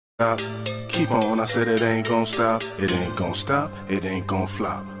Keep on, I said it ain't gonna stop. It ain't gonna stop, it ain't gonna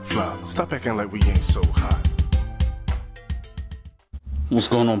flop. Stop acting like we ain't so hot. What's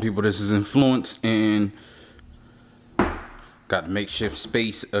going on, people? This is Inflewence, and got makeshift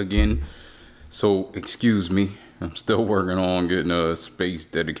space again. So excuse me, I'm still working on getting a space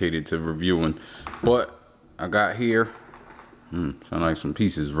dedicated to reviewing. But I got here, sound like some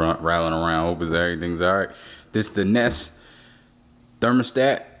pieces rattling around. Hope everything's all right. This is the Nest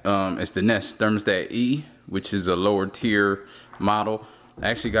Thermostat. It's the Nest Thermostat E, which is a lower tier model. I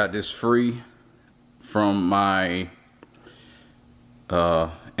actually got this free from my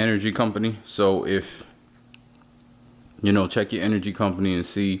energy company. So if you know, check your energy company and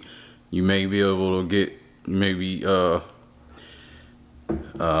see, you may be able to get maybe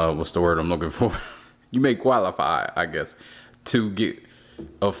what's the word I'm looking for? You may qualify, I guess, to get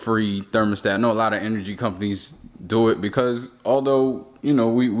a free thermostat. I know a lot of energy companies do it because although, you know,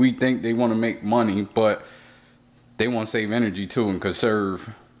 we think they want to make money, but they want to save energy too and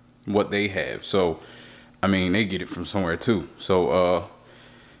conserve what they have. So I mean, they get it from somewhere too. So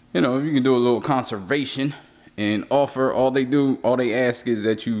you know, if you can do a little conservation and offer, all they ask is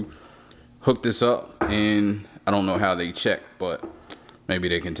that you hook this up. And I don't know how they check, but maybe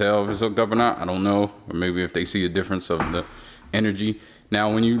they can tell if it's hooked up or not. I don't know. Or maybe if they see a difference of the energy.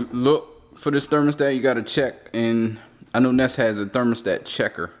 Now when you look for this thermostat, you got to check, and I know Nest has a thermostat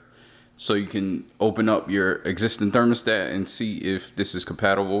checker, so you can open up your existing thermostat and see if this is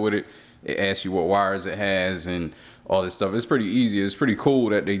compatible with it. It asks you what wires it has and all this stuff. It's pretty easy. It's pretty cool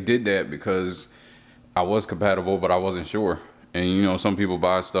that they did that because I was compatible, but I wasn't sure. And you know, some people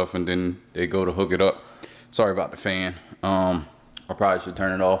buy stuff and then they go to hook it up. Sorry about the fan. I probably should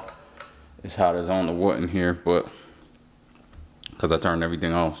turn it off. It's hot as on the wood in here, but because I turned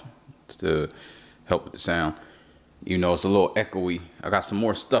everything off to help with the sound. You know, it's a little echoey. I got some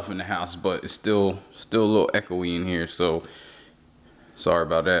more stuff in the house, but it's still a little echoey in here, so sorry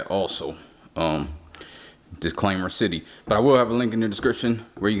about that. Also, disclaimer city, but I will have a link in the description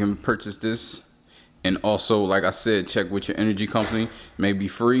where you can purchase this. And also, like I said, check with your energy company. It may be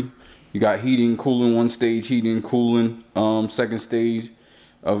free. You got heating, cooling, one stage heating, cooling, second stage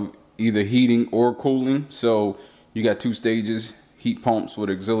of either heating or cooling. So you got 2 stages: heat pumps with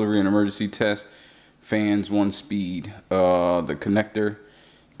auxiliary and emergency test, fans 1 speed. The connector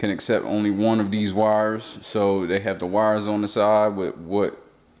can accept only 1 of these wires, so they have the wires on the side with what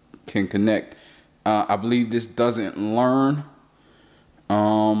can connect. I believe this doesn't learn.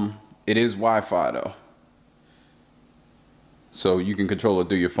 It is Wi-Fi though, so you can control it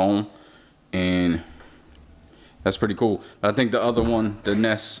through your phone, and that's pretty cool. But I think the other one, the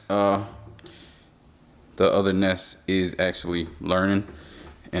Nest, the other Nest is actually learning,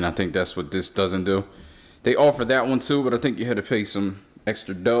 and I think that's what this doesn't do. They offer that one too, but I think you had to pay some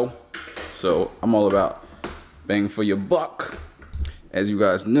extra dough. So I'm all about bang for your buck, as you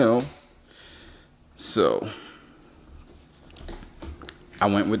guys know. So I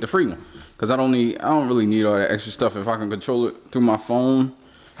went with the free one because I don't really need all that extra stuff. If I can control it through my phone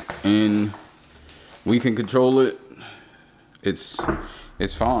and we can control it, it's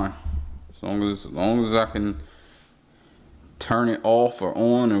fine. As long as I can turn it off or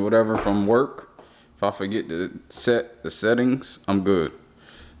on or whatever from work. If I forget to set the settings, I'm good.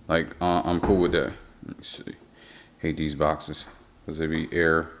 Like I'm cool with that. Let me see. Hate these boxes because they be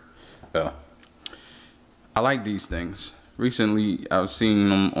air. I like these things. Recently, I've seen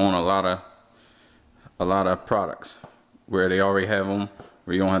them on a lot of products where they already have them,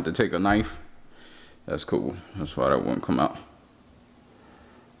 where you don't have to take a knife. That's cool. That's why that wouldn't come out.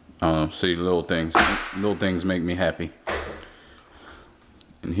 See, little things make me happy.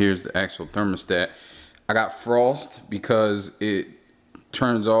 And here's the actual thermostat. I got frost because it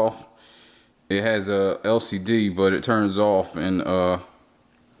turns off. It has a LCD, but it turns off and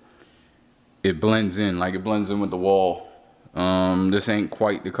it blends in, like it blends in with the wall. This ain't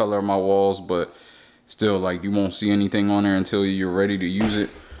quite the color of my walls, but still, like, you won't see anything on there until you're ready to use it.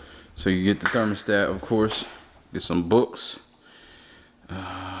 So you get the thermostat, of course, get some books,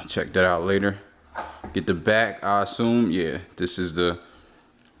 check that out later. Get the back, I assume. Yeah, this is the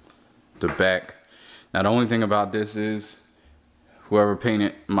back. Now the only thing about this is whoever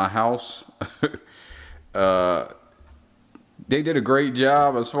painted my house they did a great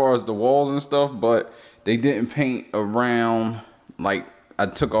job as far as the walls and stuff, but they didn't paint around. Like, I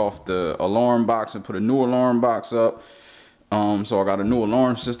took off the alarm box and put a new alarm box up. So I got a new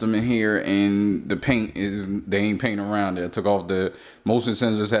alarm system in here, and the paint is, they ain't painting around it. I took off the motion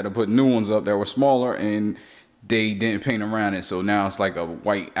sensors, had to put new ones up that were smaller, and they didn't paint around it. So now it's like a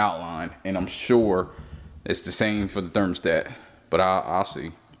white outline, and I'm sure it's the same for the thermostat, but I'll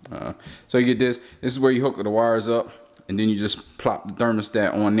see. So you get this. This is where you hook the wires up, and then you just plop the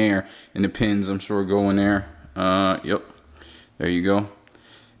thermostat on there, and the pins, I'm sure, go in there. Yep, there you go.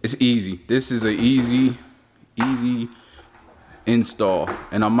 It's easy. This is an easy install,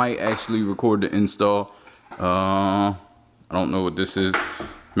 and I might actually record the install. I don't know what this is.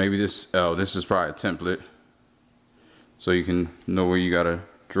 Maybe this. Oh, this is probably a template, so you can know where you gotta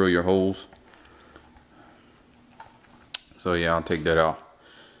drill your holes. So yeah, I'll take that out.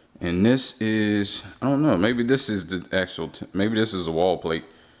 And this is, I don't know, maybe this is the actual, maybe this is a wall plate.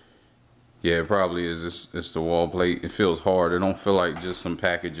 Yeah, it probably is. It's the wall plate. It feels hard. It don't feel like just some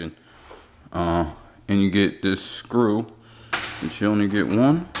packaging. And you get this screw, which you only get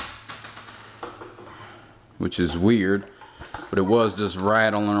one, which is weird, but it was just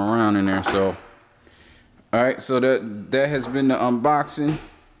rattling around in there. So, all right, so that has been the unboxing.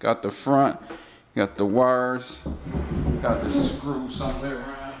 Got the front, got the wires, got the screw somewhere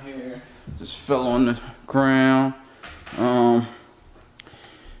around here. Just fell on the ground.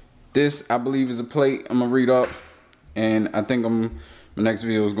 This, I believe, is a plate. I'm gonna read up, and I think my next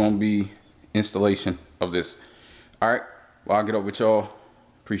video is gonna be installation of this. All right, well, I'll get up with y'all.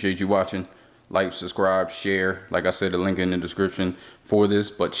 Appreciate you watching. Like, subscribe, share. Like I said, the link in the description for this,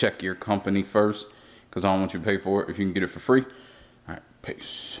 but check your company first, because I don't want you to pay for it if you can get it for free. All right,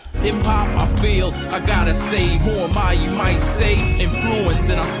 peace. Hip hop, I feel, I gotta save. Who am I, you might say? Influence,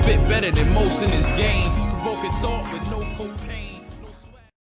 and I spit better than most in this game. Provoking thought with no cocaine.